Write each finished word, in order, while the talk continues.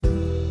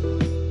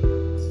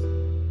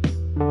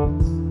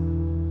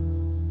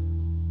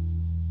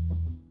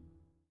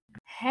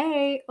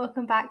Hey,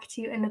 welcome back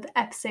to another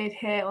episode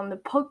here on the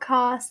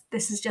podcast.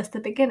 This is just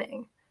the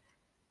beginning.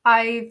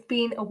 I've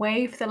been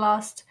away for the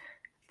last,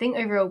 I think,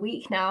 over a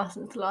week now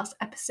since the last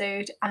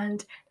episode,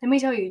 and let me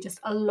tell you, just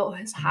a lot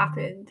has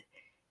happened.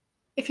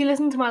 If you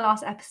listened to my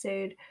last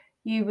episode,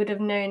 you would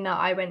have known that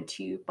I went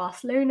to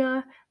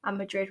Barcelona and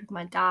Madrid with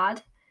my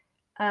dad,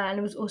 and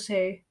it was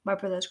also my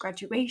brother's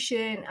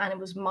graduation, and it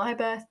was my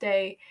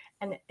birthday,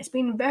 and it's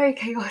been very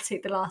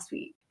chaotic the last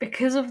week.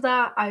 Because of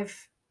that,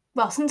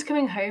 since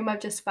coming home,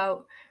 I've just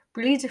felt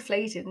really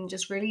deflated and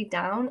just really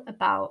down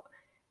about,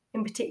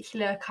 in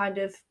particular, kind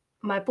of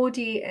my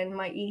body and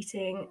my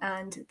eating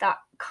and that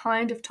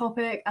kind of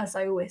topic, as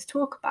I always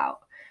talk about.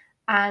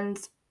 And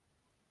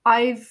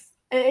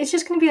it's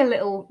just going to be a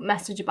little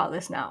message about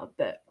this now,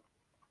 but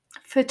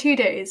for 2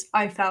 days,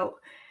 I felt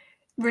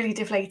really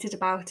deflated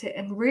about it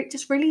and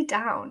just really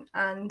down.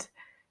 And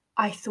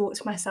I thought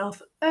to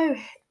myself, oh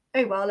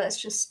well,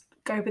 let's just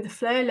go with the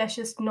flow. Let's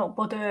just not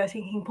bother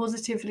thinking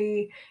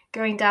positively,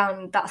 going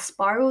down that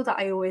spiral that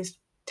I always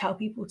tell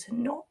people to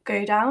not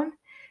go down.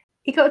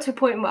 It got to a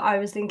point where I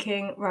was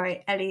thinking,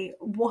 right, Ellie,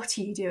 what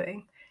are you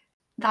doing?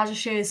 That just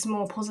shows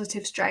more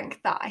positive strength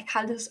that I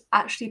can just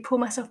actually pull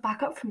myself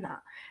back up from that.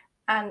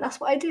 And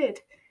that's what I did.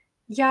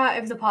 Yeah,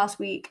 over the past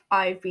week,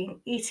 I've been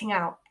eating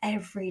out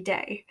every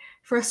day.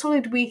 For a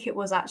solid week, it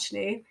was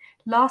actually.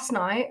 Last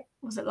night,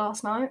 was it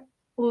last night?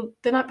 Or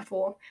the night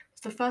before,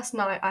 was the first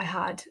night I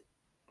had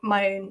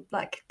my own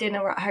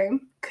dinner at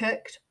home,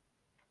 cooked,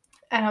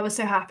 and I was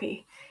so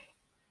happy.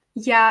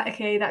 Yeah,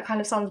 okay, that kind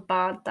of sounds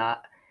bad.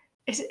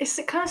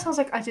 It kind of sounds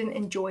like I didn't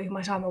enjoy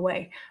my time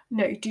away.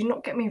 No, do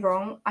not get me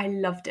wrong, I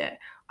loved it.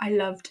 I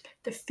loved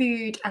the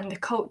food and the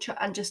culture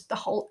and just the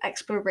whole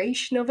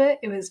exploration of it.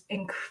 It was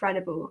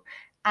incredible.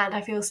 And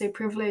I feel so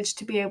privileged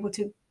to be able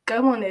to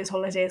go on those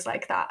holidays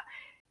like that.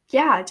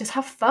 Yeah, just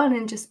have fun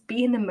and just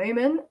be in the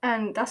moment.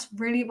 And that's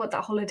really what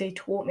that holiday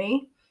taught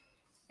me.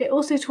 It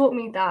also taught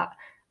me that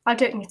I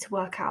don't need to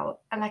work out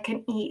and I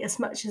can eat as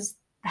much as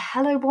the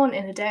hell I want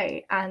in a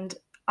day. And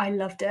I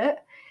loved it.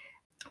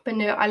 But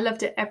no, I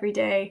loved it every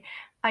day.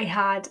 I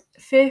had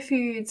fair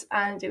foods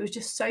and it was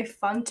just so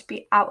fun to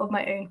be out of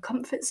my own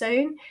comfort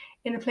zone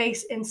in a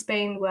place in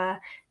Spain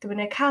where there were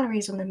no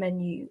calories on the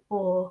menu,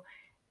 or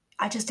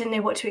I just didn't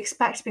know what to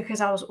expect because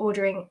I was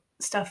ordering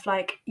stuff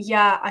like,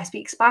 yeah, I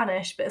speak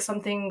Spanish, but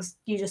some things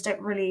you just don't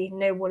really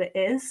know what it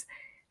is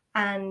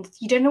and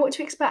you don't know what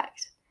to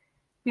expect.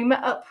 We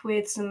met up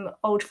with some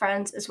old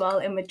friends as well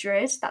in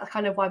Madrid. That's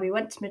kind of why we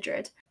went to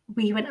Madrid.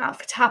 We went out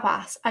for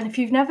tapas. And if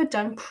you've never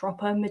done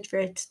proper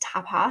Madrid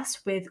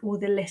tapas with all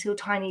the little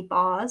tiny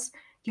bars,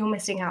 you're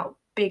missing out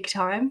big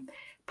time.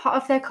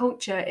 Part of their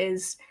culture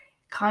is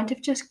kind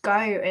of just go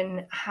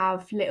and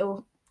have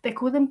little, they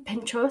call them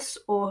pinchos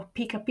or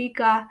pica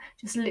pica,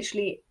 just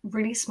literally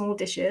really small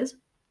dishes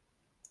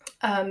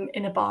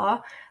in a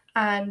bar.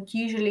 And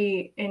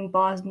usually in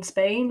bars in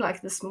Spain, like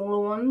the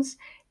smaller ones,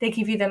 they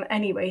give you them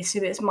anyway. So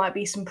it might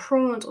be some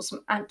prawns or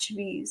some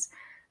anchovies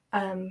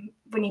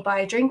when you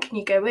buy a drink and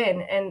you go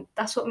in. And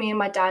that's what me and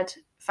my dad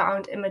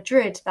found in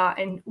Madrid, that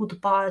in all the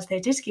bars they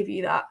did give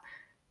you that,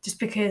 just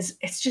because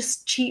it's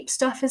just cheap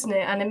stuff, isn't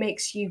it? And it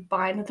makes you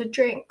buy another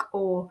drink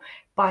or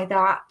buy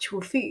their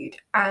actual food.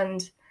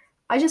 And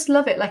I just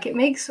love it. Like, it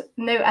makes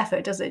no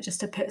effort, does it,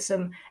 just to put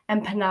some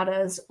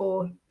empanadas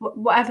or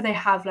whatever they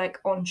have like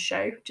on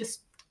show,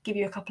 just give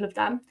you a couple of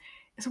them.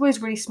 It's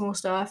always really small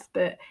stuff,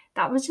 but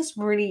that was just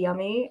really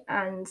yummy.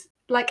 And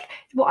like,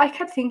 what I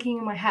kept thinking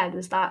in my head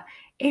was that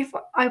if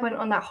I went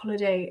on that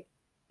holiday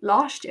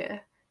last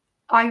year,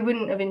 I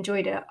wouldn't have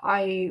enjoyed it.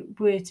 I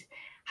would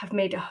have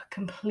made a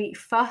complete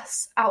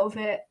fuss out of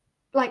it.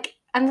 Like,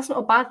 and that's not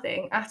a bad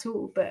thing at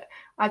all, but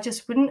I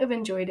just wouldn't have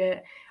enjoyed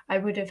it. I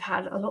would have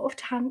had a lot of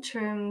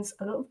tantrums,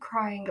 a lot of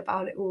crying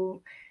about it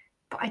all.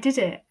 But I did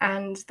it,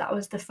 and that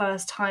was the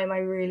first time I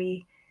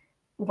really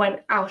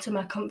went out of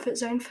my comfort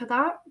zone for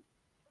that.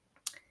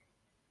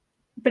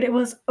 But it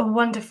was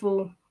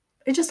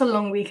it's just a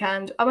long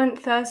weekend. I went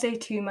Thursday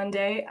to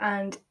Monday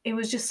and it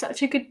was just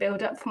such a good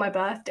build up for my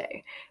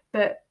birthday.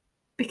 But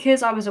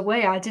because I was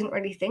away, I didn't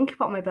really think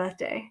about my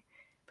birthday.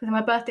 But then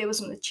my birthday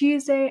was on the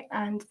Tuesday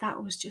and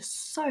that was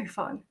just so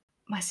fun.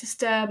 My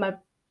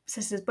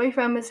sister's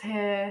boyfriend was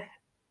here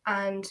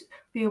and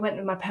we went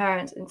with my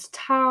parents into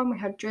town. We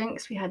had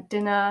drinks, we had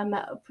dinner,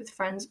 met up with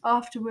friends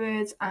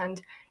afterwards,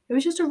 and it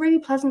was just a really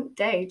pleasant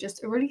day,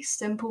 just a really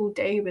simple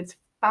day with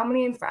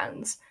family and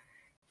friends.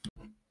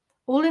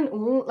 All in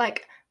all,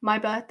 like, my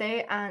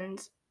birthday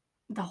and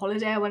the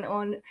holiday I went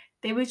on,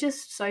 they were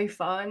just so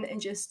fun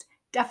and just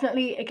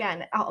definitely,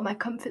 again, out of my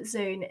comfort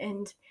zone,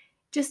 and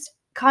just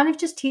kind of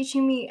just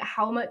teaching me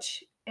how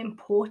much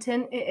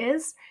important it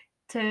is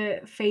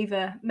to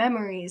favor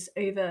memories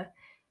over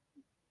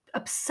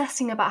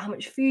obsessing about how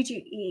much food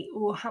you eat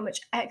or how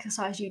much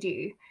exercise you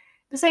do.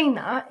 But saying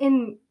that,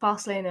 in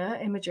Barcelona,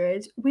 in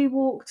Madrid, we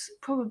walked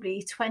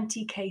probably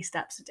 20k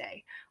steps a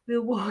day. We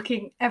were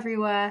walking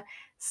everywhere.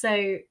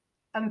 So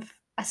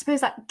I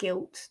suppose that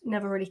guilt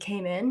never really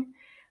came in.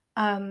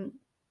 Um,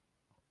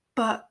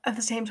 But at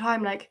the same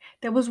time, like,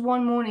 there was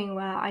one morning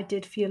where I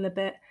did feel a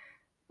bit,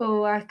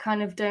 oh, I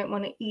kind of don't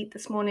want to eat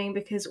this morning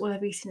because all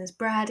I've eaten is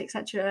bread,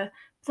 etc.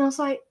 Then I was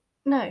like,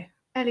 no,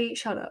 Ellie,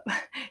 shut up.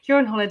 You're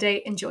on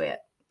holiday, enjoy it.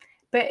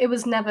 But it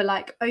was never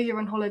like, oh, you're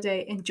on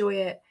holiday, enjoy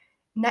it.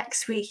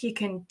 Next week you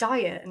can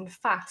diet and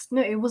fast.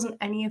 No, it wasn't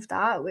any of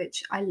that,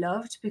 which I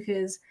loved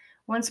because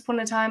once upon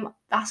a time,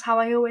 that's how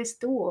I always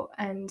thought.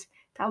 And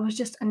that was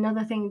just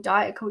another thing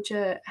diet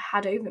culture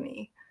had over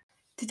me.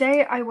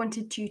 Today, I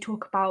wanted to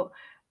talk about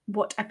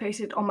what I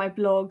posted on my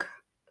blog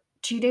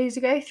 2 days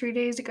ago, 3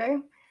 days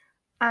ago,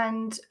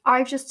 and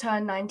I've just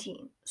turned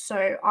 19.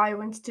 So I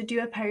wanted to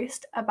do a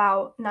post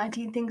about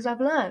 19 things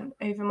I've learned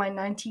over my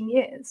 19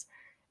 years.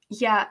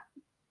 Yeah,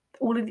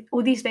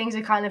 all these things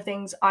are kind of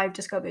things I've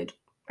discovered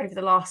over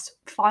the last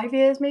 5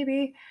 years,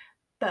 maybe,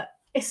 but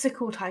it's a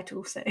cool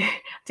title. So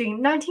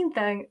doing 19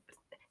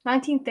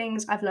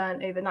 things I've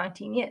learned over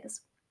 19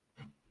 years.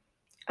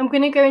 I'm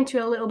going to go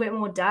into a little bit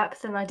more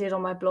depth than I did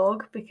on my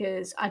blog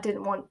because I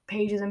didn't want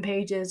pages and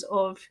pages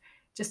of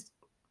just,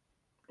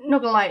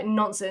 not gonna lie,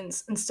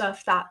 nonsense and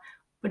stuff that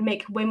would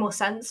make way more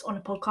sense on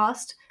a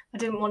podcast. I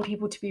didn't want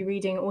people to be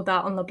reading all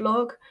that on the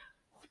blog.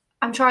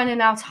 I'm trying to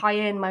now tie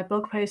in my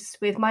blog posts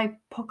with my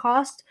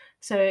podcast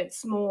so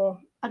it's more,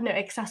 I don't know,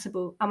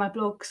 accessible, and my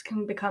blogs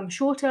can become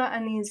shorter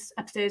and these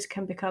episodes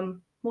can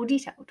become more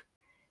detailed.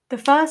 The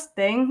first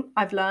thing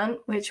I've learned,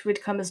 which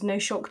would come as no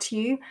shock to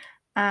you,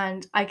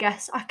 and I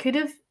guess I could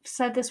have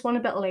said this one a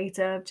bit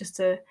later just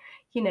to,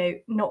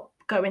 not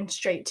go in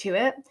straight to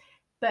it.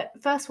 But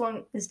first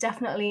one is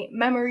definitely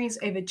memories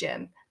over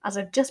gym, as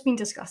I've just been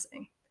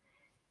discussing.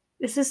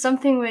 This is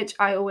something which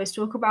I always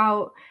talk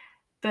about,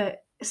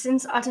 but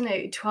since, I don't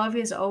know, 12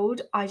 years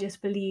old, I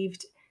just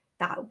believed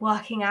that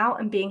working out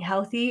and being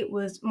healthy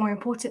was more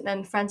important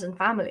than friends and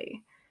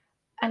family.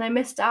 And I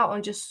missed out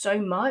on just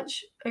so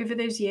much over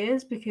those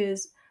years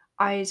because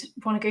I'd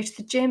want to go to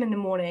the gym in the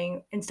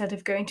morning instead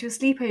of going to a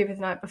sleepover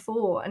the night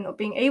before and not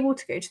being able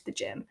to go to the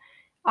gym.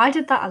 I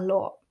did that a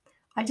lot.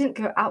 I didn't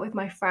go out with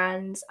my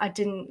friends. I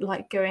didn't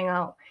like going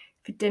out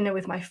for dinner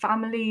with my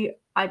family.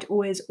 I'd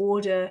always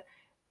order.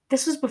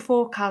 This was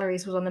before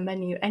calories was on the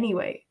menu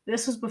anyway.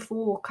 This was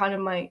before kind of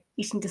my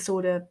eating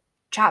disorder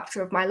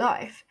chapter of my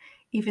life,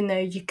 even though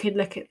you could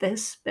look at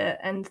this bit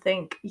and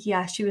think,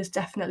 yeah, she was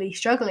definitely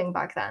struggling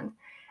back then.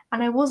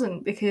 And I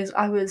wasn't, because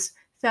I was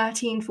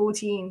 13,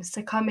 14,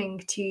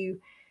 succumbing to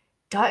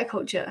diet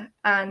culture.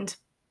 And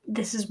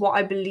this is what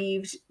I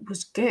believed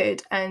was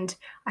good. And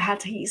I had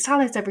to eat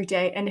salads every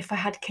day. And if I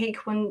had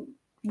cake one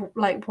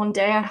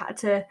day, I had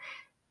to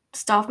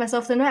starve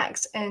myself the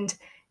next. And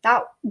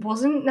that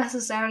wasn't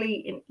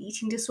necessarily an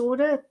eating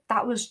disorder.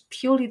 That was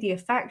purely the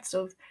effects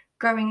of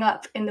growing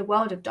up in the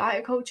world of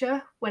diet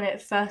culture when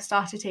it first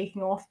started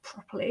taking off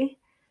properly.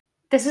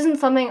 This isn't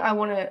something I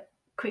want to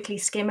quickly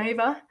skim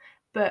over,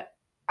 but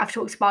I've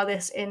talked about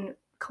this in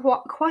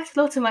quite a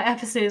lot of my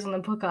episodes on the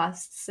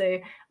podcast, so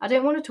I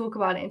don't want to talk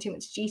about it in too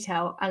much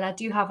detail, and I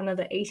do have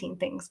another 18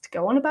 things to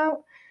go on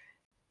about.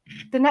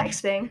 The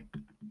next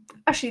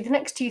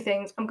two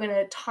things I'm going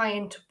to tie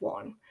into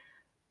one.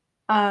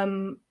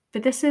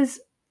 But this is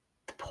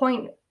the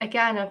point,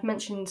 again, I've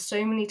mentioned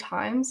so many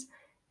times,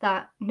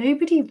 that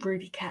nobody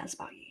really cares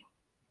about you.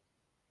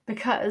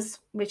 Because,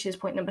 which is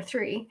point number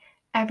 3,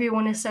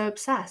 everyone is so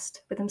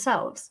obsessed with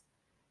themselves.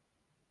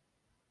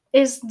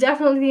 It's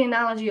definitely the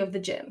analogy of the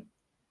gym.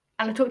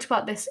 And I talked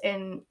about this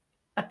in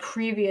a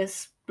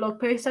previous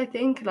blog post, I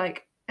think,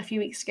 like a few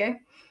weeks ago.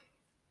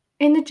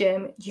 In the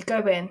gym, you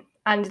go in,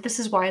 and this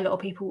is why a lot of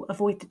people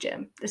avoid the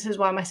gym. This is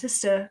why my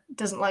sister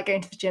doesn't like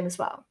going to the gym as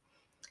well.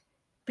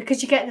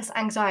 Because you get this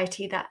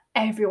anxiety that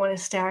everyone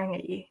is staring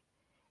at you.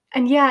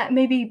 And yeah,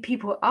 maybe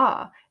people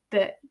are,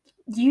 but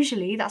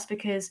usually that's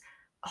because,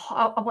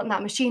 oh, I want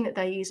that machine that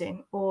they're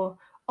using, or,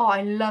 oh,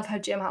 I love her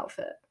gym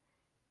outfit.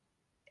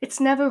 It's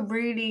never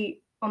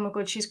really, oh my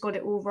God, she's got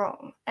it all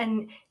wrong.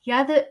 And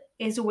yeah, there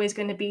is always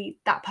going to be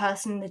that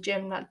person in the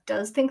gym that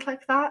does think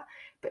like that,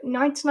 but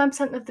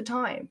 99% of the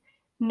time,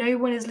 no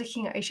one is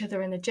looking at each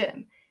other in the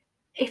gym.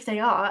 If they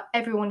are,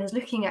 everyone is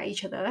looking at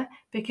each other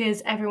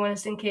because everyone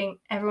is thinking,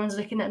 everyone's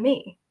looking at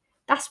me.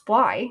 That's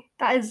why.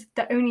 That is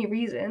the only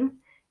reason.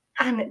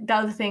 And the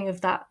other thing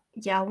of that,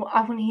 yeah, I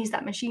want to use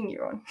that machine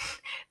you're on.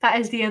 That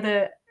is the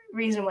other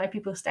reason why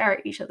people stare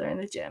at each other in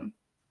the gym.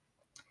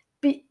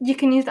 But you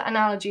can use that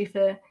analogy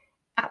for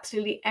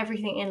absolutely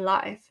everything in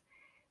life.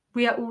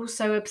 We are all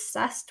so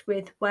obsessed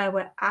with where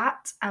we're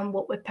at and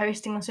what we're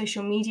posting on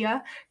social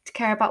media to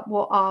care about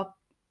what our,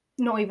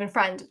 not even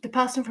friend, the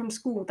person from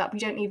school that we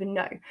don't even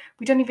know.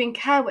 We don't even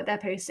care what they're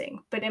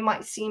posting, but it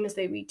might seem as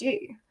though we do.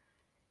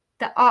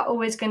 There are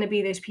always going to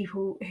be those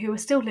people who are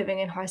still living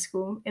in high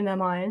school in their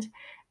mind,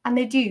 and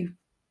they do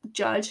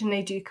judge and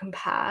they do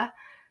compare.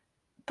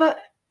 But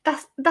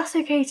that's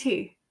okay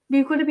too.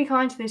 We've got to be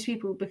kind to those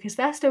people because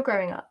they're still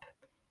growing up.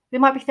 They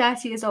might be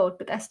 30 years old,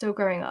 but they're still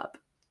growing up.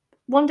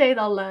 One day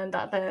they'll learn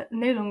that they're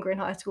no longer in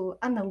high school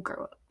and they'll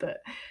grow up. But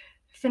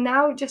for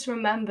now, just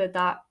remember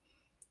that,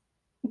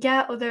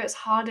 yeah, although it's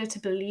harder to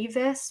believe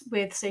this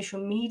with social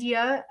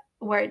media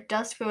where it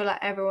does feel like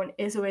everyone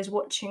is always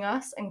watching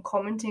us and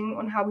commenting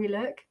on how we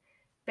look.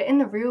 But in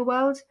the real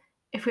world,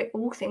 if we're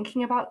all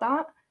thinking about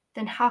that,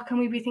 then how can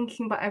we be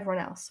thinking about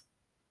everyone else?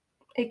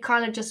 It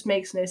kind of just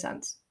makes no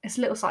sense. It's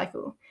a little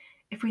cycle.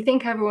 If we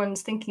think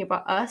everyone's thinking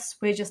about us,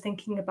 we're just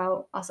thinking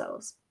about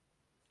ourselves.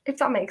 If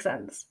that makes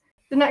sense.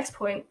 The next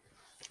point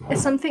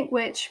is something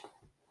which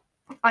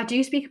I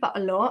do speak about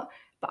a lot,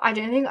 but I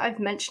don't think I've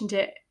mentioned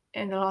it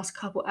in the last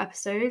couple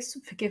episodes.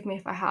 Forgive me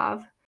if I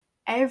have.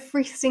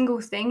 Every single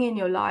thing in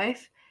your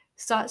life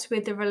starts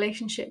with the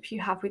relationship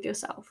you have with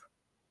yourself.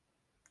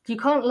 You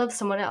can't love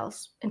someone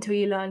else until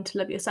you learn to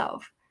love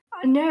yourself.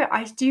 No,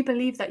 I do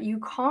believe that you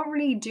can't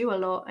really do a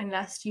lot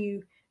unless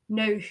you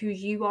know who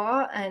you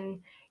are, and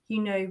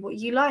you know what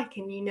you like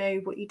and you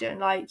know what you don't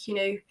like. You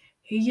know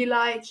who you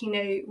like, you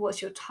know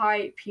what's your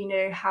type, you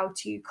know how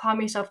to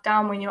calm yourself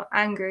down when you're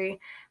angry,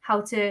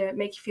 how to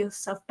make you feel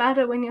yourself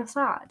better when you're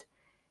sad.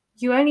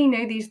 You only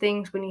know these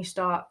things when you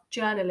start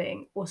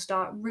journaling or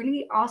start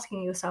really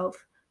asking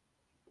yourself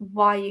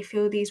why you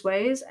feel these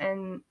ways,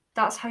 and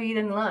that's how you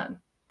then learn.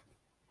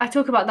 I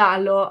talk about that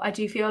a lot, I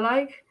do feel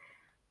like,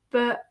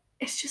 but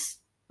it's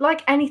just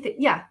like anything.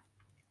 Yeah,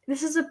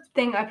 this is a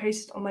thing I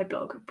posted on my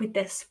blog with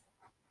this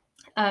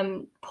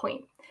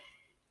point.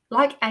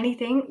 Like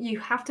anything, you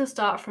have to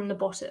start from the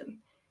bottom,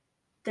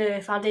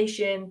 the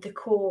foundation, the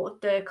core,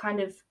 the kind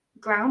of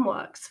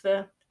groundworks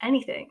for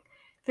anything.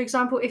 For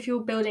example, if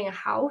you're building a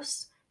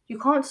house, you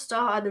can't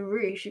start at the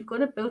roof. You've got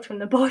to build from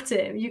the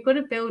bottom. You've got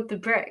to build the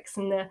bricks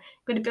and you've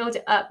got to build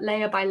it up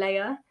layer by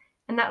layer.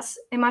 And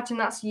imagine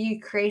that's you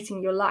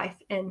creating your life,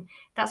 and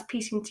that's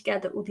piecing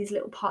together all these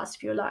little parts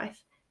of your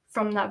life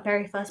from that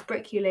very first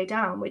brick you lay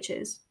down, which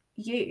is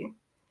you.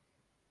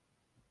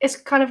 It's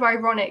kind of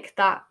ironic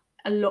that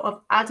a lot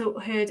of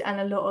adulthood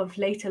and a lot of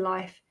later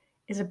life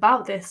is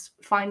about this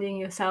finding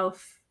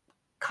yourself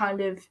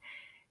kind of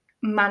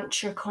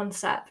mantra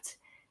concept,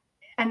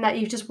 and that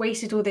you've just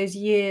wasted all those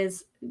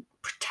years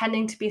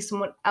pretending to be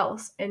someone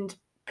else and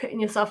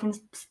putting yourself in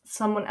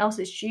someone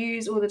else's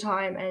shoes all the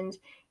time, and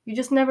you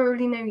just never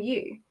really know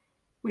you,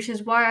 which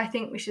is why I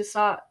think we should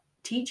start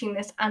teaching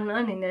this and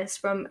learning this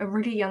from a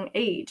really young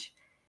age.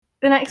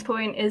 The next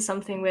point is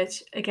something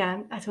which,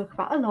 again, I talk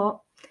about a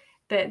lot,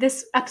 but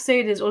this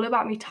episode is all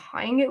about me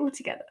tying it all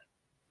together.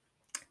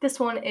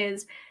 This one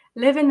is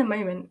live in the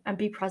moment and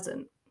be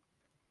present.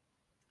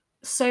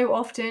 So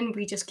often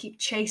we just keep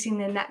chasing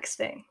the next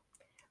thing.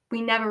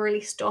 We never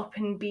really stop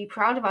and be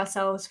proud of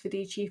ourselves for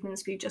the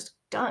achievements we've just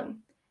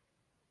done.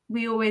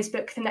 We always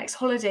book the next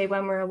holiday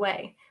when we're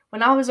away.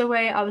 When I was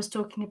away, I was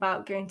talking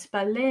about going to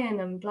Berlin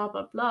and blah,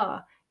 blah,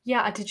 blah.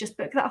 Yeah, I did just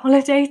book that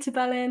holiday to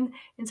Berlin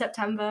in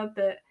September,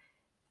 but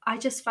I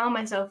just found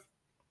myself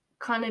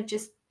kind of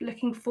just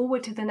looking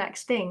forward to the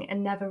next thing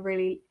and never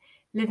really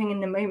living in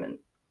the moment.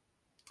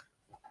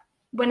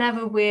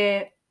 Whenever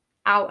we're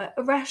out at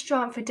a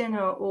restaurant for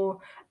dinner or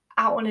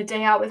out on a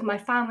day out with my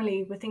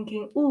family, we're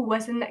thinking, oh,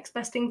 where's the next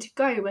best thing to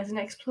go? Where's the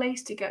next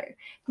place to go?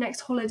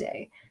 Next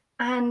holiday.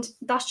 And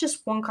that's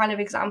just one kind of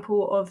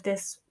example of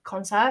this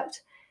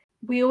concept.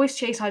 We always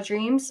chase our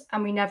dreams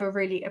and we never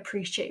really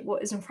appreciate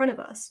what is in front of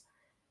us.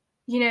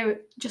 You know,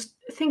 just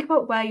think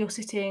about where you're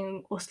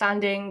sitting or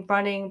standing,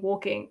 running,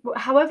 walking,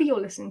 however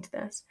you're listening to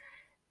this.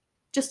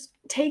 Just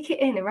take it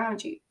in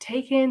around you.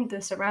 Take in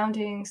the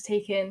surroundings,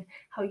 take in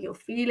how you're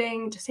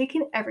feeling, just take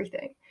in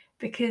everything.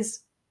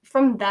 Because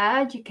from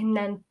there, you can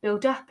then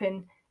build up.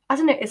 And I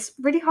don't know, it's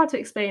really hard to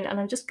explain, and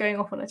I'm just going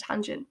off on a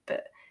tangent,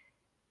 but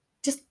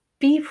just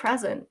be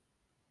present.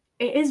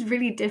 It is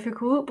really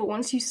difficult, but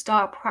once you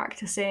start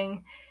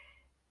practicing,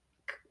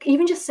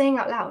 even just saying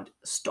out loud,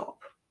 stop.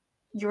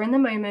 You're in the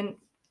moment,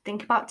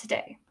 think about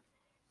today.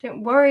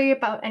 Don't worry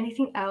about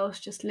anything else,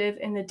 just live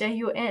in the day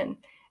you're in.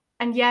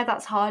 And yeah,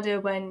 that's harder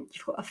when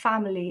you've got a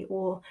family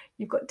or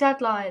you've got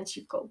deadlines,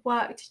 you've got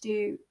work to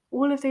do,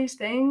 all of those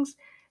things.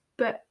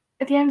 But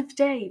at the end of the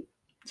day,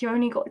 you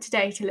only got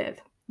today to live.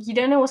 You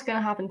don't know what's going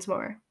to happen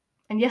tomorrow.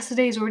 And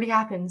yesterday's already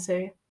happened.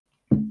 So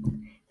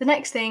the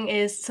next thing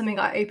is something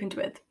I opened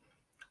with,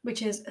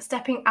 which is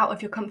stepping out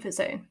of your comfort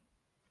zone.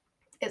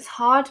 It's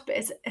hard, but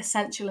it's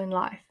essential in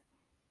life.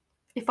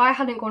 If I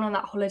hadn't gone on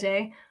that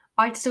holiday,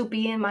 I'd still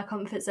be in my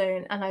comfort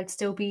zone and I'd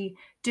still be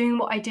doing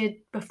what I did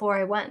before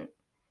I went.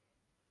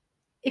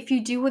 If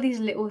you do all these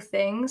little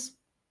things,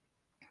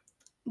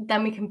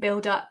 then we can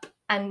build up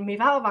and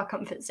move out of our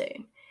comfort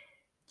zone.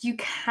 You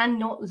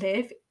cannot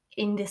live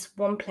in this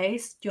one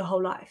place your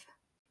whole life.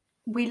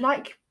 We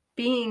like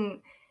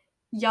being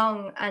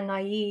young and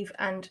naive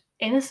and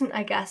innocent,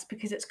 I guess,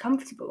 because it's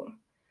comfortable.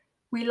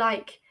 We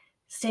like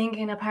staying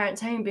in our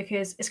parents' home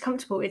because it's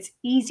comfortable, it's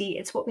easy,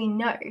 it's what we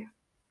know.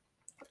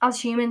 As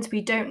humans,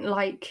 we don't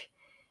like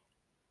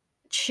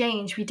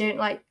change, we don't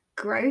like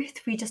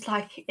growth, we just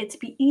like it to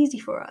be easy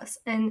for us.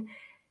 And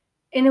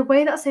in a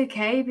way, that's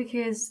okay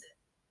because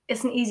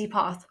it's an easy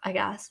path, I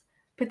guess.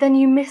 But then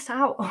you miss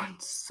out on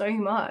so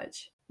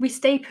much. We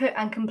stay put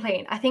and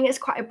complain. I think it's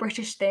quite a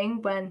British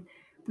thing when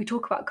we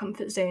talk about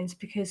comfort zones,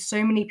 because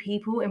so many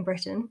people in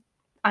Britain,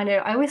 I know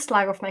I always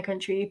slag off my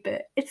country,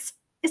 but it's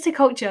a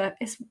culture.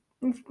 It's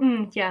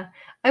Yeah,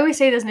 I always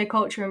say there's no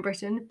culture in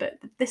Britain, but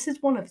this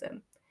is one of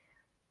them.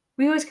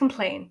 We always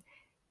complain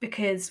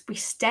because we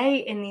stay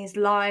in these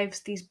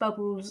lives, these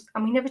bubbles,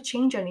 and we never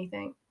change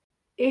anything.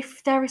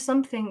 If there is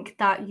something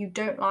that you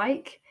don't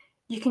like,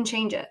 you can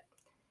change it.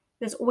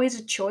 There's always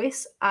a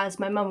choice, as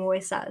my mum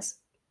always says.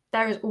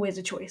 There is always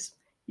a choice.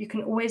 You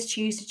can always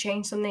choose to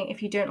change something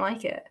if you don't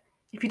like it.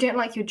 If you don't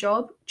like your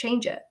job,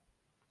 change it.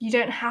 You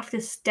don't have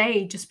to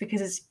stay just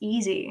because it's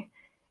easy.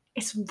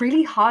 It's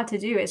really hard to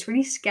do. It's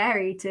really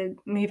scary to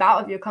move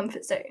out of your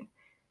comfort zone.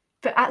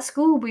 But at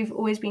school, we've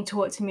always been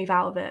taught to move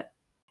out of it.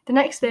 The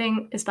next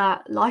thing is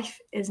that life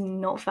is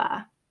not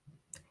fair.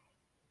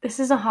 This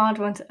is a hard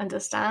one to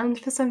understand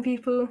for some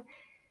people,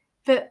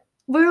 but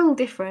we're all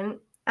different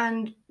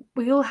and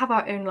we all have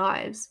our own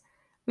lives.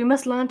 We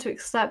must learn to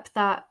accept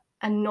that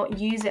and not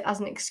use it as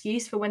an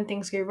excuse for when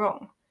things go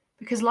wrong,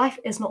 because life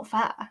is not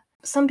fair.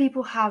 Some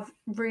people have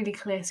really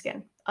clear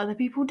skin, other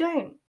people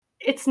don't.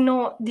 It's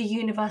not the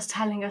universe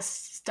telling us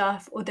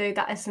stuff, although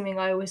that is something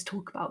I always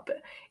talk about, but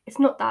it's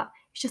not that.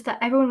 It's just that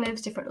everyone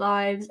lives different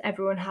lives,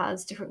 everyone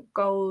has different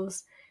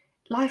goals.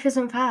 Life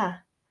isn't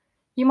fair.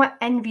 You might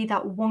envy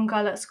that one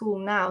girl at school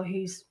now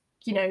who's,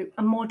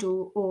 a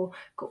model or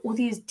got all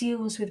these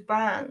deals with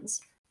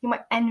brands. You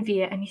might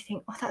envy it and you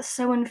think, oh, that's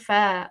so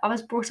unfair. I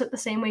was brought up the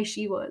same way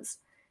she was.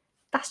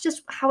 That's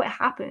just how it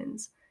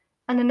happens.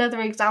 And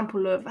another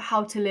example of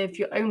how to live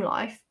your own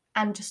life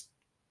and just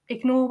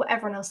ignore what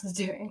everyone else is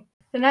doing.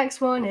 The next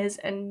one is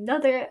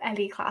another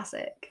Ellie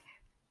classic.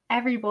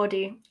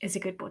 Everybody is a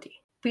good body.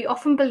 We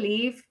often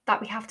believe that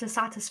we have to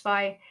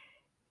satisfy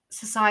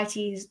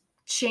society's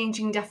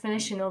changing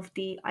definition of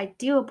the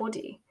ideal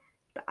body.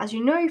 But as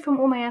you know from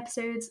all my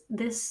episodes,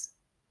 this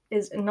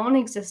is non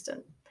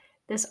existent.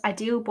 This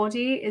ideal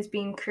body is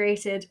being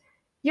created,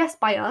 yes,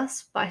 by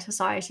us, by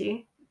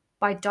society,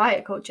 by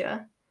diet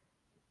culture,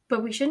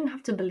 but we shouldn't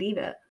have to believe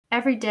it.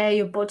 Every day,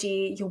 your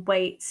body, your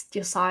weight,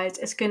 your size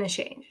is going to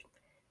change.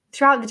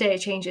 Throughout the day, it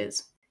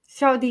changes.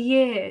 Throughout the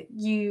year,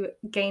 you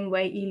gain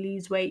weight, you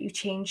lose weight, you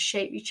change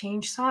shape, you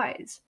change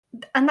size.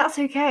 And that's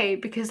okay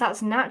because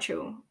that's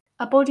natural.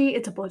 A body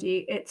is a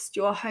body, it's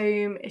your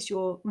home, it's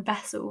your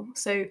vessel.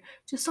 So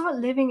just start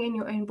living in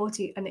your own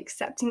body and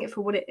accepting it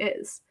for what it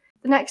is.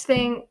 The next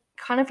thing,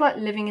 kind of like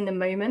living in the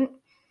moment,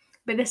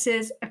 but this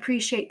is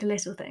appreciate the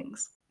little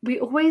things. We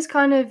always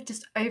kind of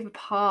just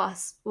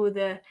overpass all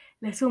the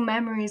little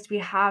memories we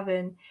have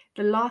and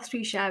the laughs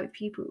we share with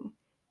people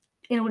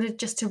in order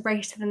just to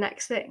race to the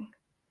next thing.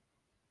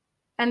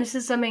 And this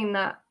is something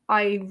that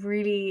I'm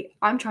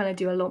trying to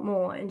do a lot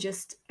more and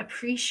just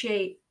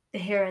appreciate the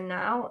here and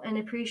now and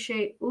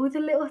appreciate all the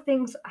little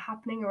things that are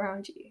happening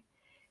around you.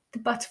 The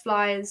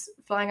butterflies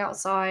flying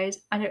outside.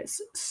 I know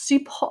it's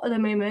super hot at the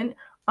moment.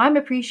 I'm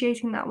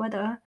appreciating that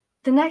weather.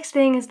 The next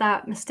thing is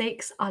that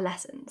mistakes are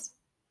lessons.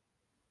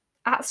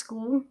 At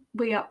school,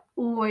 we are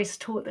always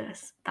taught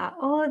this, that,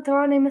 oh, there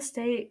are no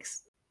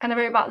mistakes. And I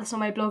wrote about this on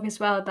my blog as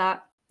well,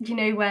 that,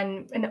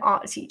 when an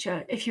art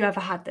teacher, if you ever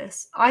had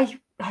this, I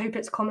hope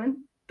it's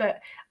common,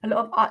 but a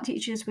lot of art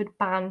teachers would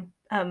ban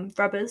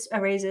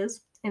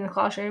erasers in the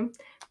classroom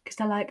because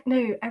they're like,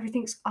 no,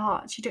 everything's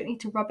art. You don't need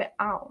to rub it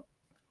out.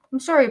 I'm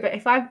sorry, but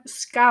if I've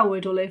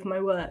scoured all over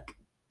my work,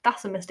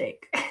 that's a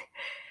mistake.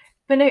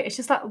 But no, it's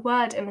just that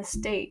word, a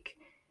mistake.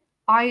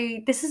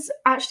 This is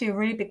actually a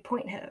really big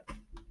point here.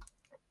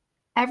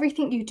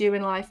 Everything you do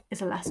in life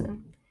is a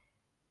lesson.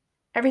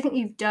 Everything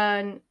you've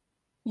done,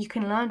 you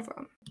can learn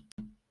from.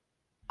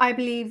 I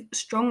believe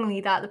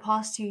strongly that the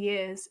past 2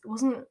 years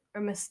wasn't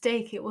a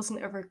mistake, it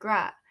wasn't a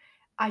regret.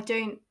 I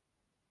don't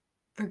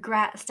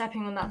regret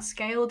stepping on that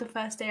scale the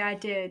first day I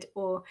did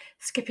or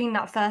skipping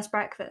that first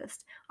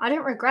breakfast. I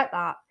don't regret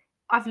that.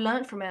 I've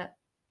learned from it.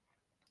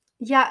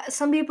 Yeah,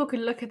 some people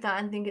could look at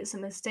that and think it's a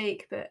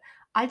mistake, but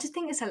I just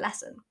think it's a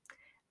lesson.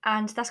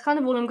 And that's kind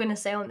of all I'm going to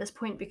say on this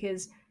point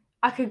because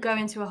I could go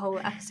into a whole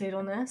episode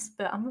on this,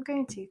 but I'm not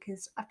going to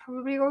because I've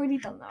probably already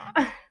done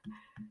that.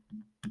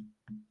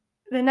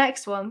 The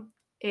next one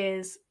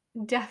is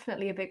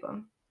definitely a big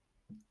one.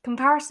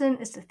 Comparison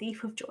is the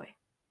thief of joy.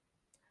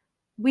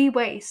 We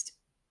waste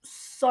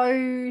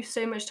so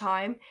much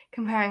time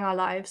comparing our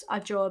lives, our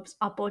jobs,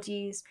 our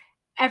bodies,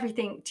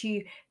 everything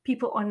to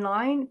people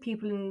online,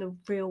 people in the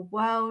real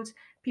world,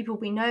 people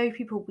we know,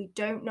 people we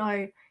don't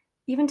know,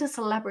 even to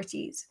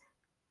celebrities.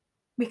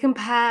 We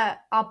compare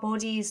our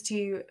bodies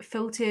to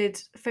filtered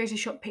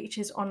Photoshop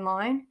pictures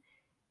online,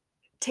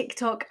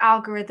 TikTok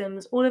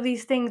algorithms, all of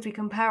these things we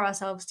compare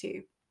ourselves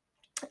to.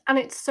 And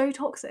it's so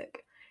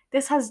toxic.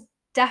 This has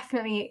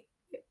definitely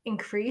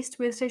increased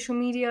with social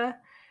media.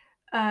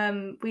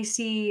 We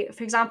see,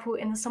 for example,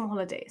 in the summer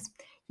holidays,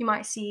 you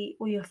might see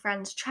all your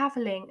friends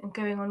traveling and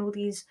going on all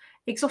these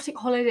exotic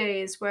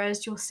holidays,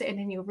 whereas you're sitting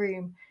in your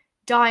room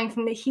dying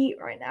from the heat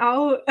right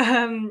now,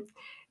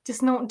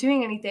 just not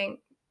doing anything.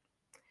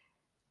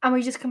 And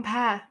we just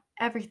compare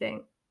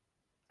everything.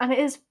 And it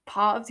is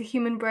part of the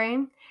human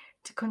brain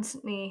to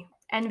constantly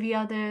envy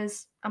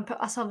others and put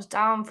ourselves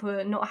down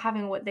for not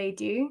having what they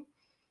do.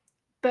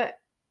 But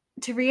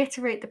to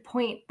reiterate the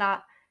point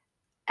that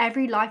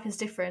every life is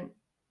different.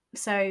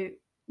 So,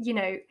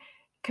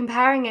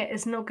 comparing it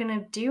is not going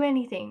to do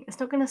anything. It's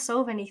not going to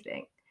solve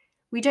anything.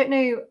 We don't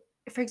know,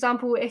 for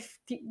example, if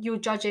you're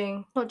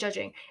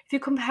if you're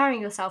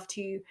comparing yourself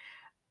to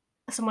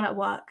someone at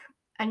work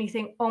and you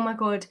think, oh my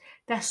God,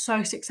 they're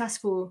so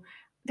successful.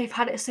 They've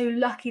had it so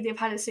lucky. They've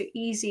had it so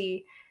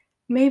easy.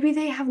 Maybe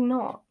they have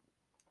not.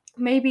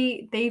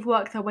 Maybe they've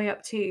worked their way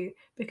up too,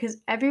 because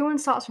everyone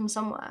starts from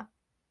somewhere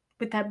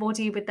with their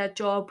body, with their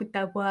job, with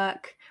their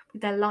work,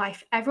 with their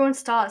life. Everyone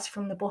starts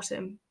from the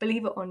bottom,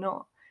 believe it or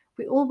not.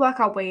 We all work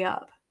our way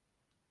up.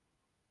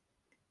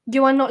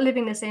 You are not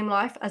living the same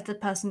life as the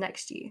person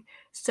next to you.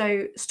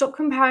 So stop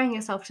comparing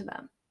yourself to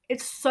them.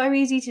 It's so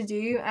easy to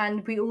do,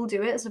 and we all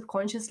do it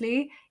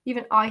subconsciously.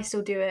 Even I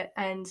still do it.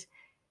 And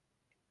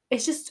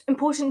it's just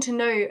important to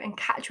know and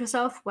catch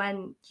yourself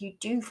when you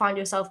do find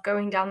yourself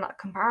going down that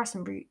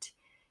comparison route.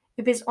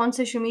 If it's on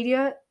social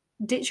media,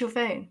 ditch your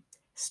phone.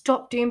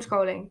 Stop doom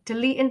scrolling.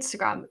 Delete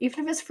Instagram.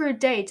 Even if it's for a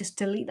day, just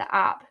delete the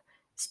app.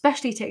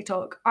 Especially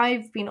TikTok.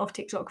 I've been off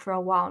TikTok for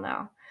a while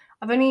now.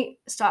 I've only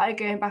started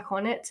going back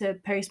on it to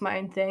post my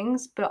own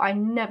things, but I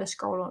never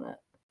scroll on it.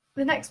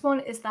 The next one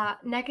is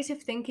that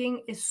negative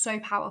thinking is so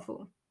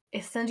powerful.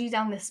 It sends you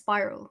down this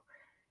spiral.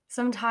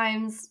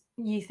 Sometimes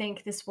you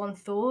think this one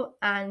thought,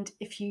 and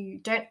if you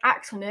don't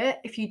act on it,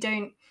 if you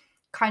don't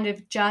kind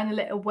of journal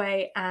it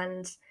away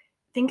and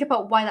think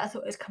about why that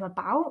thought has come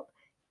about,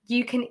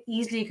 you can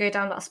easily go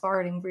down that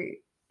spiraling route.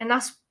 And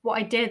that's what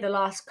I did the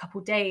last couple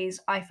of days.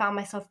 I found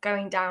myself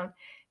going down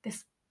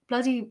this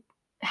bloody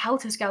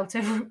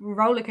helter-skelter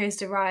roller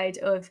coaster ride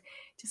of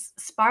just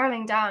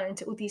spiraling down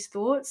into all these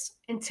thoughts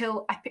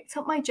until I picked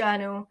up my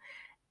journal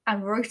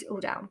and wrote it all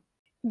down.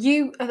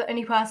 You are the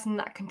only person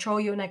that control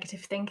your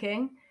negative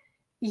thinking.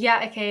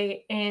 Yeah,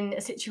 okay, in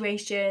a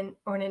situation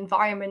or an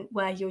environment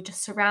where you're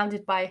just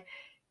surrounded by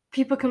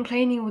people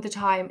complaining all the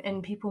time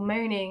and people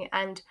moaning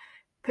and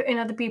putting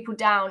other people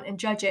down and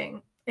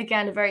judging,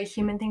 again, a very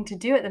human thing to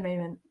do at the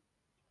moment.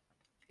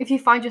 If you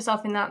find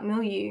yourself in that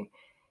milieu,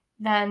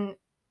 then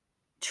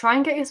try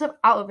and get yourself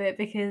out of it,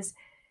 because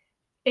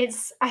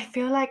I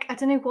feel like, I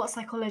don't know what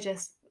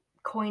psychologist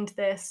coined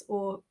this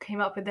or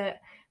came up with it.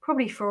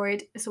 Probably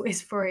Freud. It's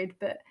always Freud,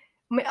 but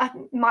it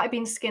might have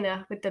been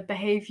Skinner with the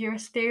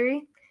behaviorist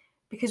theory,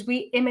 because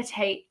we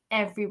imitate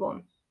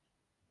everyone.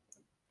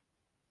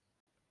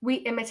 We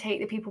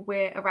imitate the people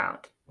we're around.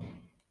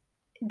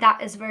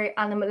 That is a very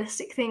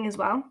animalistic thing as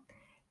well.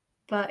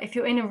 But if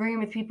you're in a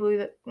room with people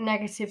with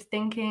negative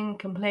thinking,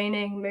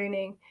 complaining,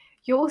 moaning,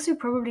 you're also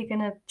probably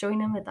going to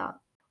join in with that.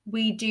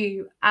 We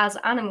do, as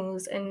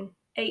animals and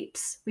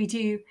apes, we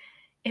do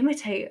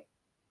imitate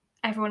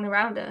everyone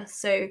around us.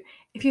 So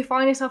if you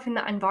find yourself in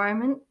that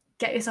environment,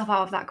 get yourself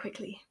out of that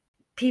quickly.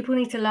 People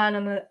need to learn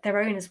on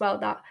their own as well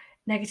that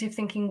negative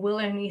thinking will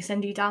only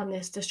send you down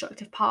this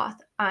destructive path,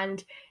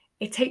 and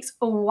it takes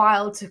a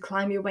while to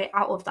climb your way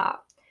out of that.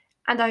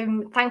 And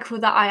I'm thankful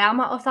that I am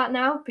out of that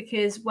now,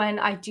 because when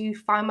I do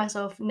find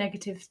myself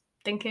negative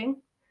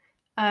thinking,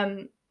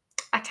 I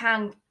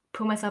can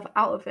pull myself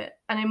out of it.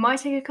 And it might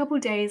take a couple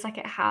of days, like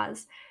it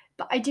has,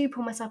 but I do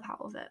pull myself out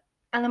of it.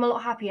 And I'm a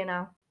lot happier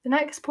now. The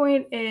next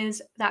point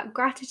is that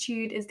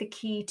gratitude is the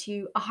key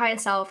to a higher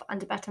self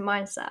and a better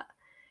mindset.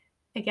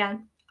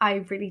 Again,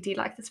 I really do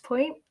like this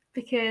point,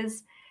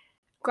 because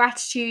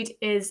gratitude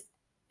is,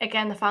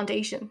 again, the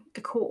foundation,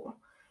 the core.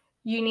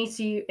 You need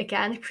to,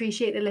 again,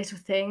 appreciate the little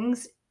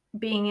things,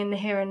 being in the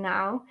here and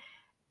now,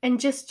 and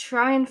just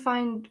try and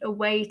find a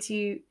way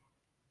to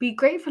be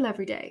grateful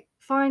every day.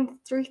 Find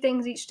 3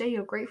 things each day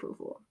you're grateful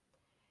for.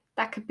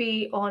 That could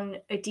be on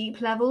a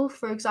deep level.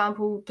 For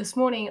example, this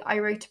morning I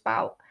wrote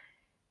about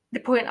the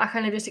point I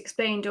kind of just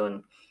explained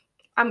on,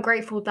 I'm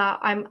grateful that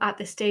I'm at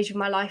this stage of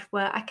my life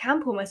where I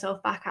can pull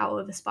myself back out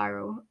of a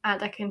spiral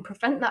and I can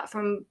prevent that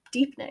from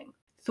deepening.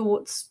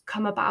 Thoughts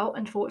come about,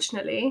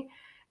 unfortunately,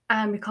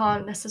 and we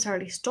can't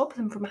necessarily stop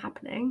them from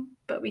happening,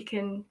 but we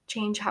can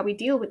change how we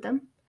deal with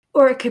them.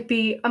 Or it could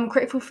be, I'm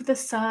grateful for the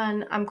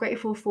sun, I'm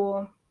grateful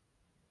for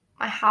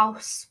my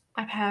house,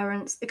 my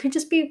parents. It could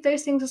just be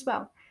those things as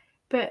well.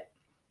 But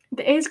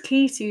it is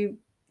key to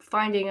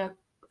finding a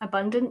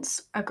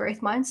abundance, a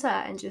growth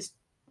mindset, and just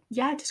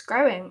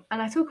growing.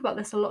 And I talk about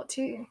this a lot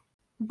too.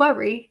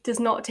 Worry does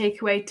not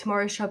take away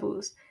tomorrow's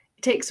troubles.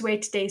 It takes away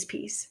today's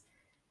peace.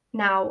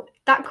 Now,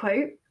 that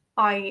quote,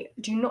 I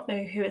do not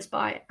know who it's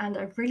by, and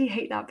I really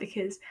hate that,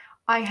 because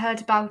I heard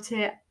about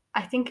it,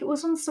 I think it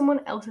was on someone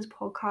else's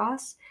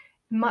podcast.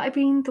 It might have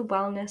been the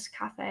Wellness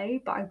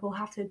Cafe, but I will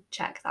have to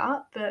check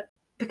that. But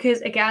because,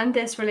 again,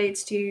 this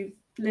relates to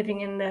living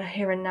in the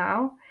here and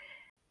now.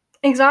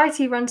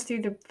 Anxiety runs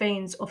through the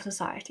veins of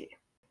society.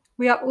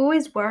 We are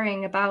always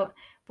worrying about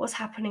what's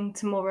happening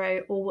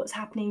tomorrow or what's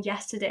happening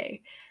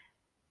yesterday,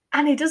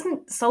 and it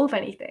doesn't solve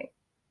anything.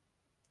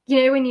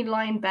 You know, when you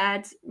lie in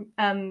bed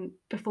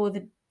before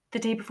the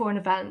day before an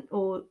event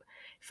or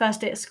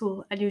first day at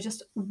school, and you're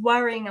just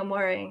worrying and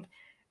worrying,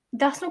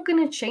 that's not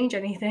going to change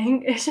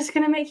anything. It's just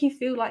going to make you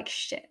feel like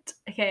shit,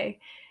 okay?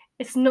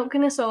 It's not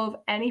going to solve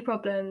any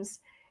problems.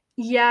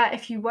 Yeah,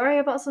 if you worry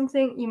about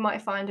something, you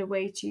might find a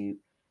way to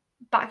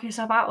back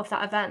yourself out of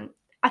that event.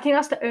 I think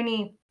that's the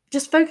only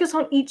just focus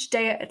on each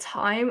day at a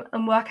time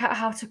and work out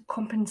how to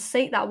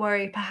compensate that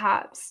worry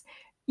perhaps.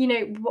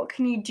 What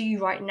can you do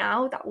right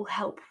now that will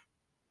help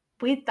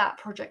with that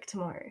project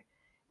tomorrow?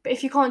 But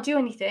if you can't do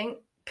anything,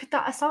 put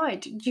that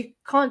aside. You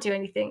can't do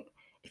anything.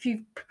 If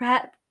you've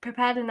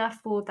prepared enough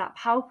for that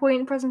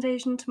PowerPoint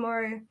presentation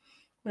tomorrow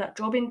or that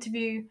job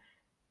interview,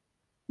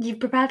 you've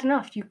prepared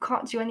enough. You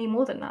can't do any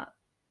more than that.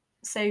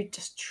 So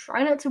just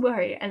try not to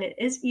worry. And it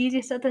is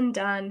easier said than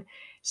done.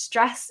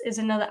 Stress is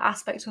another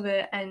aspect of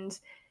it. And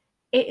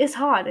it is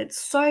hard. It's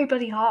so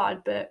bloody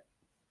hard. But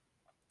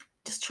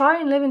just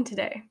try and live in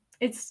today.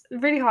 It's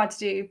really hard to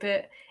do,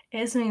 but it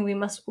is something we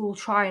must all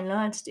try and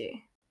learn to do.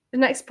 The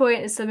next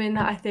point is something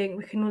that I think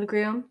we can all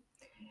agree on.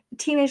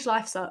 Teenage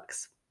life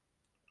sucks.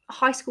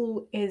 High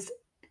school is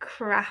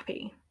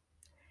crappy.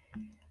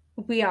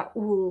 We are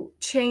all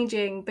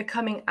changing,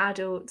 becoming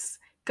adults,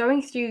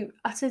 going through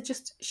utter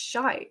just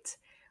shite.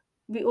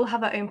 We all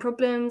have our own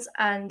problems,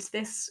 and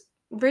this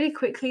really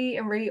quickly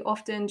and really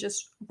often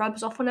just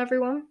rubs off on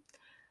everyone.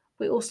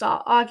 We all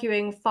start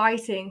arguing,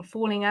 fighting,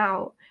 falling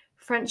out.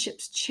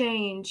 Friendships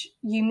change.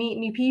 You meet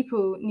new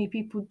people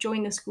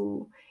join the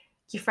school,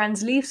 your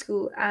friends leave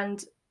school,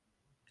 and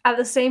at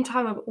the same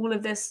time of all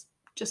of this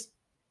just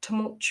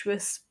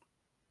tumultuous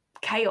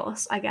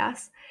chaos, I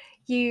guess,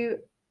 you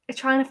are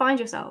trying to find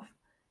yourself.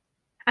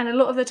 And a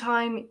lot of the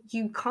time,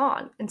 you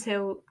can't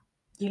until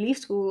you leave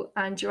school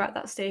and you're at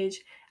that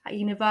stage at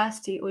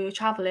university or you're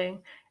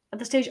traveling. At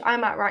the stage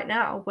I'm at right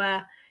now,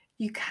 where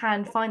you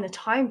can find the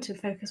time to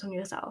focus on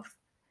yourself.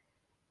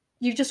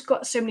 You've just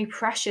got so many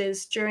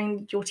pressures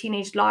during your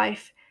teenage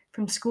life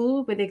from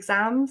school with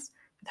exams,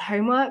 with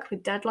homework,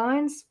 with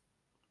deadlines,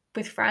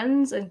 with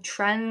friends and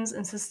trends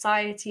and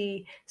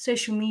society,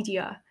 social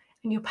media,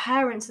 and your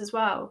parents as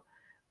well.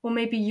 Or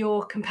maybe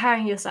you're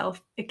comparing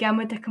yourself again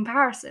with the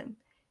comparison.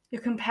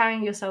 You're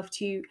comparing yourself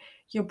to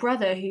your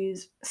brother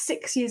who's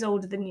 6 years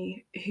older than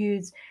you,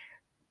 who's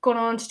gone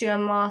on to do a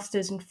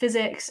master's in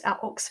physics at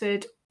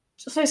Oxford,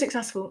 so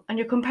successful, and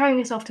you're comparing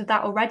yourself to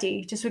that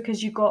already just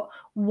because you got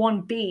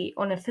 1B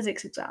on a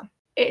physics exam.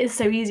 It is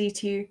so easy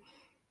to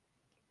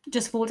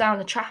just fall down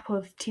the trap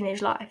of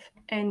teenage life.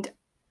 And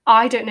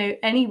I don't know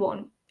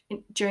anyone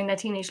during their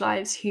teenage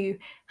lives who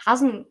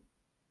hasn't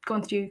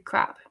gone through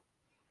crap.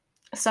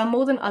 Some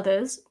more than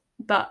others,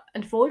 but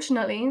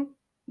unfortunately,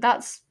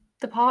 that's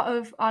the part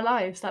of our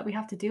lives that we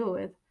have to deal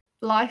with.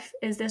 Life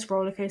is this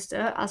roller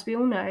coaster, as we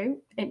all know.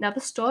 It never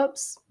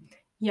stops.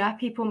 Yeah,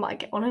 people might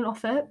get on and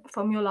off it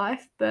from your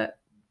life, but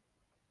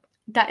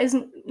that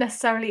isn't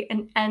necessarily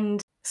an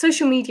end.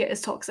 Social media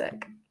is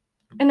toxic.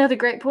 Another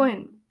great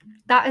point.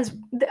 I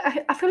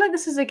feel like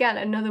this is again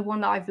another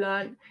one that I've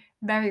learned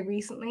very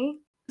recently.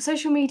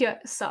 Social media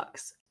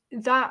sucks.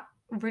 That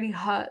really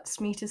hurts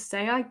me to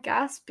say, I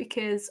guess,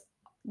 because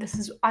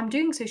I'm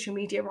doing social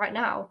media right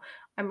now.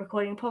 I'm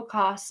recording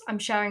podcasts, I'm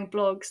sharing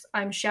blogs,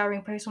 I'm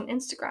sharing posts on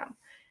Instagram.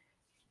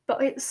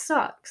 But it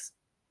sucks.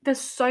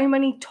 There's so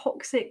many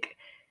toxic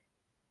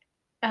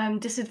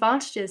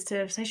disadvantages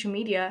to social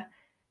media.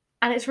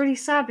 And it's really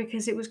sad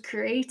because it was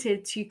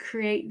created to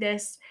create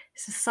this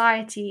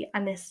society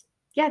and this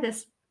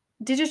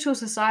digital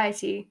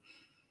society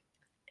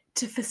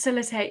to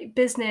facilitate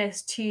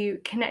business, to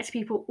connect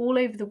people all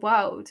over the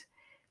world.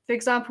 For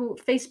example,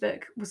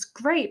 Facebook was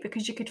great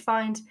because you could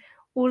find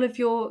all of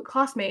your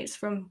classmates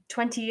from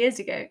 20 years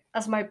ago,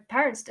 as my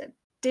parents did.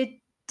 Did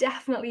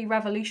definitely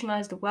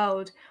revolutionize the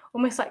world,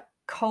 almost like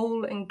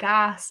coal and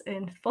gas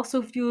and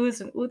fossil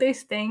fuels and all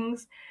those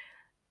things.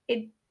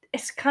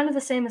 It's kind of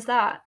the same as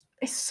that.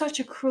 It's such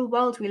a cruel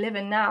world we live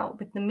in now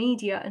with the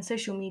media and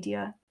social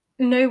media.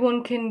 No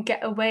one can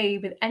get away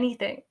with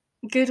anything,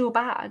 good or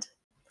bad.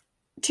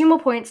 2 more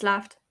points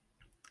left.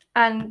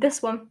 And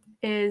this one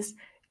is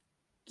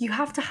you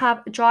have to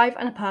have a drive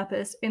and a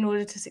purpose in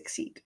order to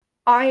succeed.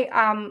 I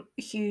am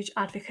a huge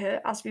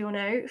advocate, as we all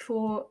know,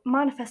 for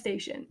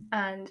manifestation.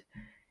 And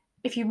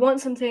if you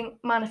want something,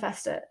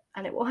 manifest it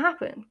and it will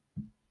happen.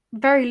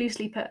 Very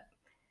loosely put.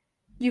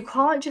 You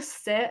can't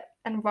just sit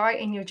and write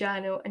in your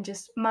journal and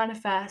just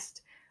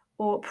manifest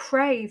or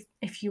pray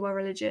if you are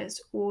religious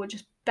or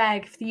just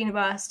beg for the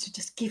universe to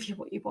just give you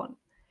what you want.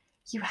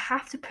 You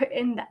have to put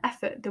in the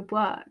effort, the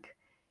work.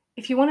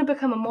 If you want to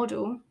become a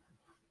model,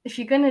 if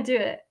you're going to do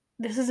it,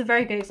 this is a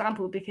very good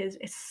example because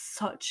it's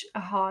such a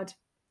hard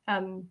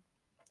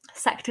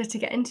sector to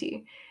get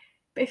into.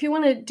 But if you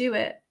want to do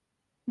it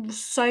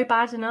so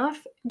bad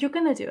enough, you're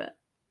going to do it.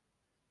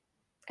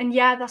 And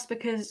yeah, that's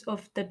because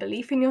of the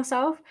belief in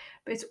yourself,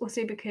 but it's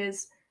also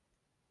because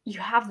you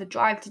have the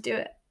drive to do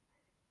it.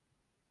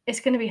 It's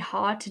going to be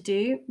hard to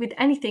do. With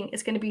anything,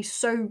 it's going to be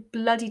so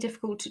bloody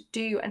difficult to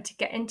do and to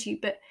get into.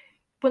 But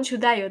once you're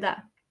there, you're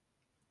there.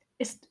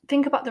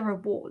 Think about the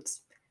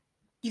rewards.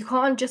 You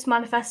can't just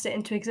manifest it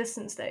into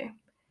existence though.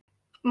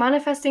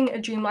 Manifesting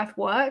a dream life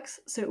works.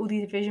 So all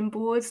these vision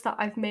boards that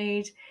I've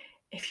made,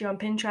 if you're on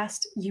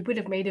Pinterest, you would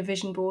have made a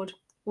vision board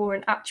or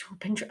an actual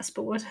Pinterest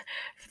board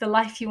for the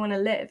life you want to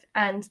live.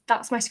 And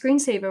that's my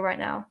screensaver right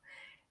now.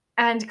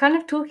 And kind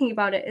of talking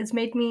about it has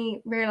made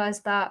me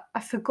realize that I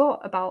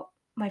forgot about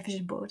my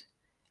vision board.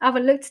 I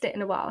haven't looked at it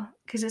in a while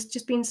because it's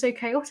just been so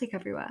chaotic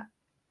everywhere.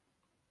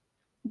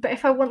 But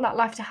if I want that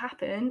life to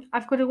happen,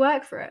 I've got to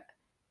work for it.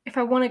 If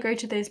I want to go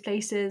to those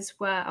places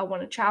where I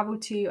want to travel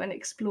to and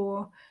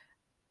explore,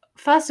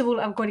 first of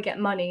all, I've got to get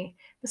money.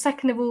 But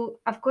second of all,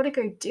 I've got to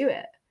go do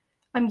it.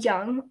 I'm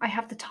young, I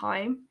have the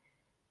time.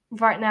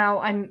 Right now,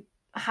 I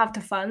have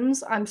the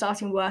funds. I'm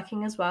starting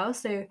working as well,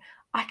 so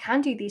I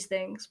can do these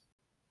things.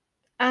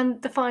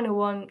 And the final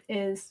one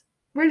is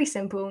really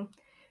simple.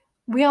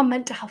 We are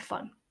meant to have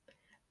fun.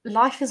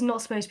 Life is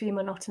not supposed to be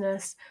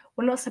monotonous.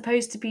 We're not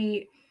supposed to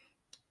be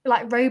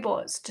like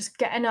robots, just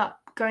getting up,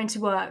 going to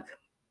work,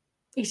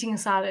 eating a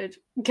salad,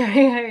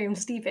 going home,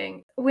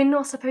 sleeping. We're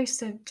not supposed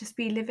to just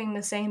be living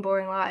the same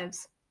boring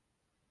lives.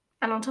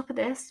 And on top of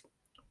this,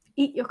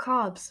 eat your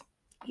carbs,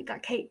 eat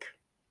that cake.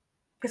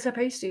 We're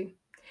supposed to.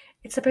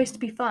 It's supposed to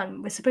be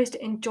fun. We're supposed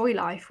to enjoy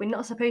life. We're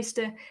not supposed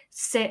to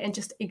sit and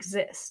just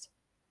exist.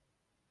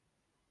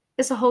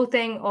 It's a whole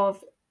thing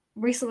of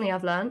recently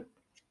I've learned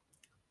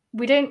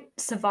we don't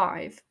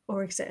survive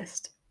or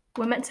exist.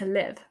 We're meant to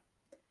live.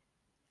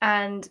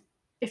 And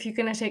if you're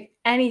going to take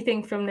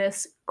anything from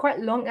this quite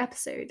long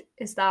episode,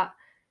 is that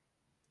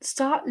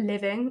start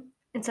living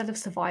instead of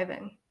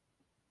surviving.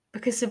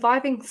 Because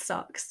surviving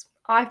sucks.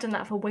 I've done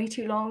that for way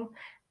too long.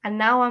 And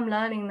now I'm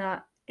learning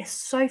that it's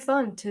so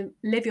fun to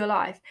live your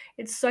life.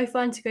 It's so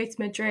fun to go to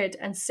Madrid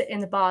and sit in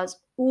the bars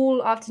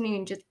all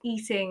afternoon just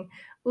eating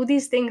all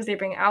these things they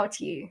bring out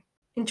to you.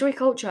 Enjoy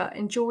culture,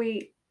 enjoy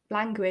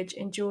language,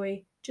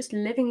 enjoy just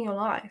living your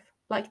life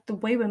like the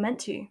way we're meant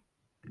to.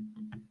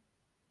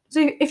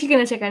 So if you're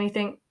going to take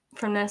anything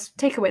from this,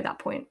 take away that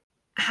point.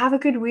 Have a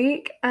good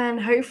week,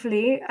 and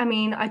hopefully,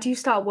 I do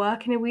start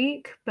work in a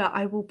week, but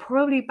I will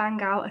probably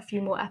bang out a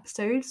few more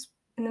episodes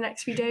in the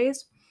next few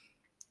days.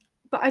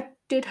 But I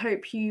did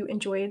hope you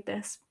enjoyed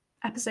this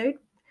episode,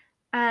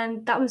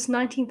 and that was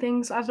 19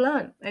 things I've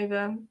learned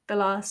over the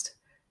last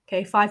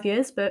 5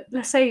 years, but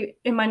let's say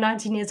in my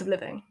 19 years of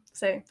living.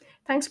 So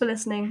thanks for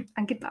listening,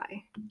 and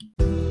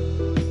goodbye.